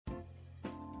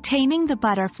Taming the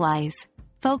Butterflies.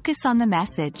 Focus on the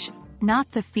message,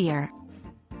 not the fear.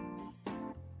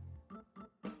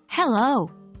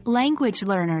 Hello, language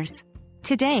learners.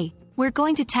 Today, we're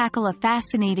going to tackle a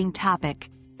fascinating topic: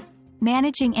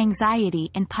 managing anxiety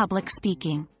in public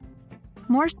speaking.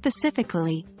 More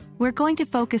specifically, we're going to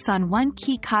focus on one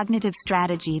key cognitive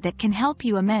strategy that can help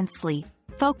you immensely,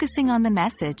 focusing on the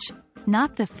message,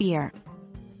 not the fear.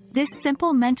 This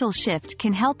simple mental shift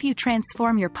can help you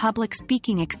transform your public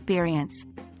speaking experience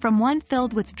from one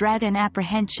filled with dread and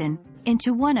apprehension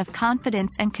into one of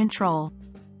confidence and control.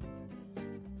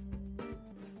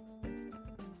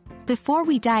 Before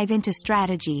we dive into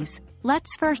strategies,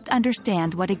 let's first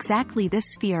understand what exactly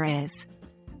this fear is.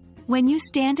 When you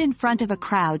stand in front of a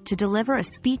crowd to deliver a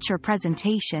speech or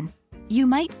presentation, you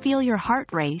might feel your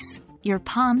heart race, your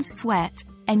palms sweat,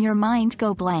 and your mind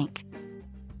go blank.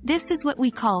 This is what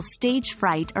we call stage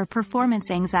fright or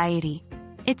performance anxiety.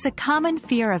 It's a common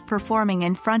fear of performing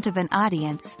in front of an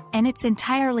audience, and it's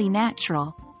entirely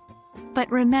natural. But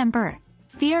remember,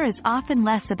 fear is often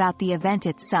less about the event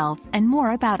itself and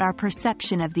more about our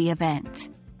perception of the event.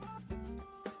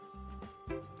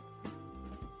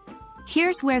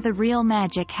 Here's where the real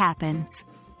magic happens.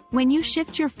 When you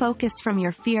shift your focus from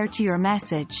your fear to your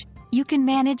message, you can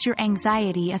manage your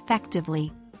anxiety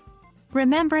effectively.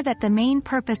 Remember that the main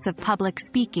purpose of public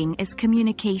speaking is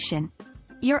communication.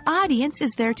 Your audience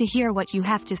is there to hear what you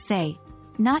have to say,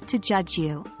 not to judge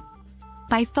you.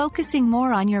 By focusing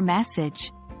more on your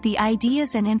message, the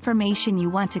ideas and information you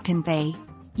want to convey,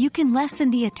 you can lessen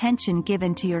the attention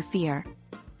given to your fear.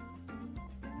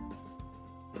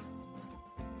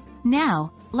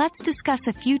 Now, let's discuss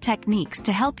a few techniques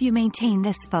to help you maintain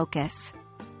this focus.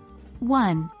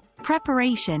 1.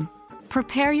 Preparation.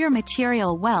 Prepare your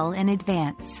material well in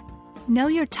advance. Know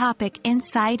your topic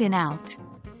inside and out.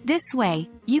 This way,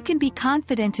 you can be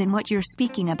confident in what you're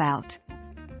speaking about.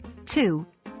 2.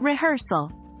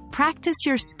 Rehearsal. Practice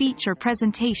your speech or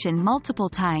presentation multiple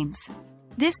times.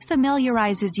 This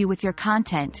familiarizes you with your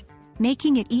content,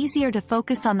 making it easier to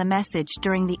focus on the message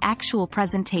during the actual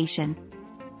presentation.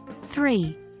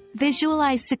 3.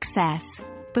 Visualize success.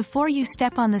 Before you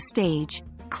step on the stage,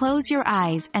 close your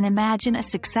eyes and imagine a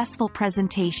successful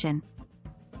presentation.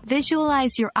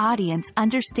 Visualize your audience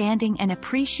understanding and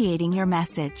appreciating your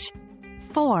message.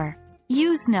 4.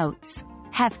 Use notes.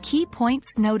 Have key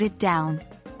points noted down.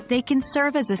 They can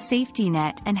serve as a safety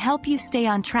net and help you stay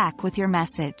on track with your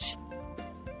message.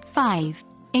 5.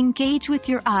 Engage with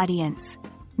your audience.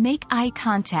 Make eye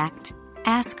contact,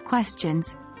 ask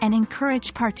questions, and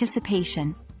encourage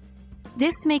participation.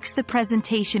 This makes the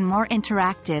presentation more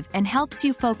interactive and helps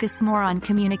you focus more on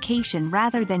communication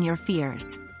rather than your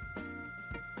fears.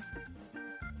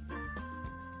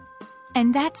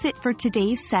 And that's it for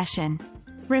today's session.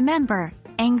 Remember,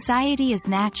 anxiety is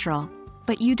natural,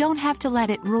 but you don't have to let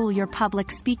it rule your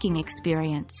public speaking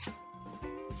experience.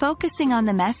 Focusing on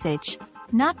the message,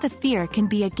 not the fear, can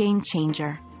be a game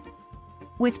changer.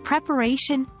 With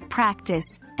preparation,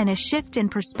 practice, and a shift in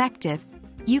perspective,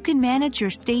 you can manage your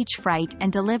stage fright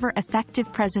and deliver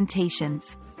effective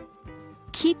presentations.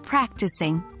 Keep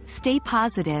practicing, stay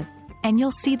positive, and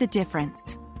you'll see the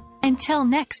difference. Until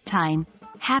next time,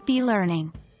 happy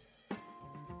learning!